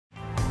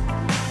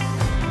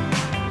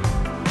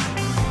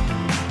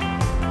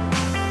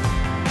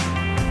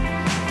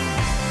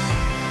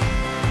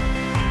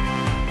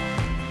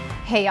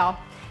Hey y'all,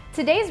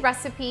 today's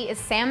recipe is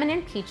salmon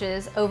and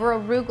peaches over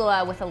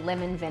arugula with a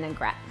lemon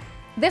vinaigrette.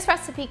 This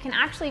recipe can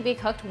actually be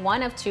cooked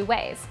one of two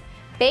ways,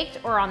 baked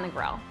or on the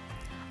grill.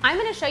 I'm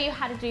going to show you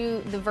how to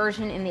do the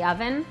version in the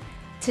oven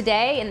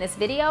today in this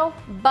video,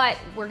 but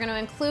we're going to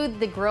include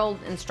the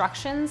grilled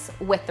instructions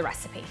with the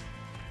recipe.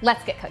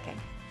 Let's get cooking.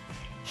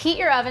 Heat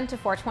your oven to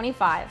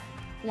 425,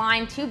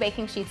 line 2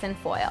 baking sheets in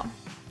foil.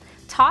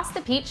 Toss the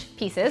peach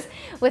pieces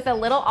with a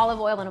little olive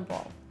oil in a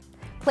bowl.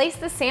 Place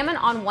the salmon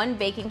on one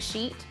baking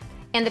sheet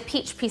and the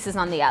peach pieces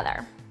on the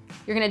other.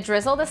 You're going to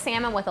drizzle the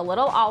salmon with a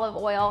little olive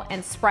oil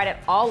and spread it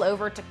all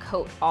over to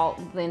coat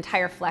the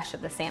entire flesh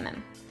of the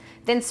salmon.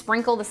 Then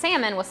sprinkle the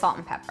salmon with salt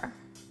and pepper.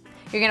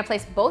 You're going to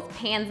place both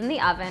pans in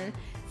the oven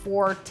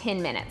for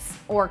 10 minutes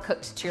or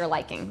cooked to your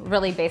liking,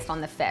 really based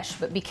on the fish,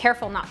 but be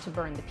careful not to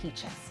burn the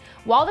peaches.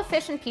 While the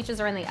fish and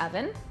peaches are in the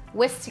oven,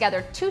 whisk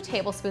together 2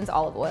 tablespoons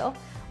olive oil,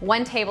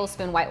 1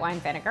 tablespoon white wine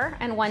vinegar,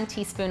 and 1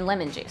 teaspoon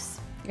lemon juice.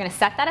 You're going to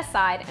set that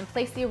aside and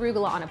place the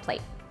arugula on a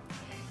plate.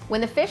 When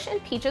the fish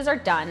and peaches are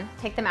done,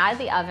 take them out of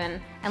the oven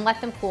and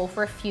let them cool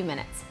for a few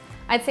minutes.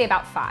 I'd say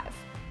about 5.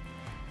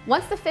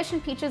 Once the fish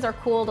and peaches are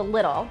cooled a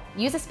little,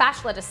 use a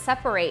spatula to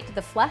separate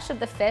the flesh of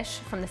the fish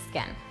from the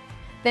skin.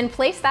 Then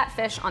place that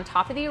fish on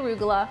top of the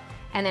arugula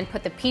and then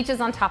put the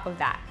peaches on top of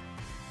that.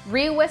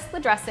 Re-whisk the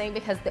dressing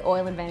because the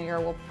oil and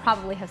vinegar will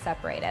probably have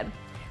separated.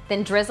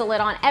 Then drizzle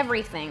it on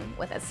everything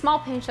with a small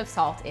pinch of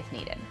salt if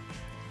needed.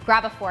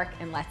 Grab a fork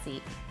and let's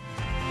eat.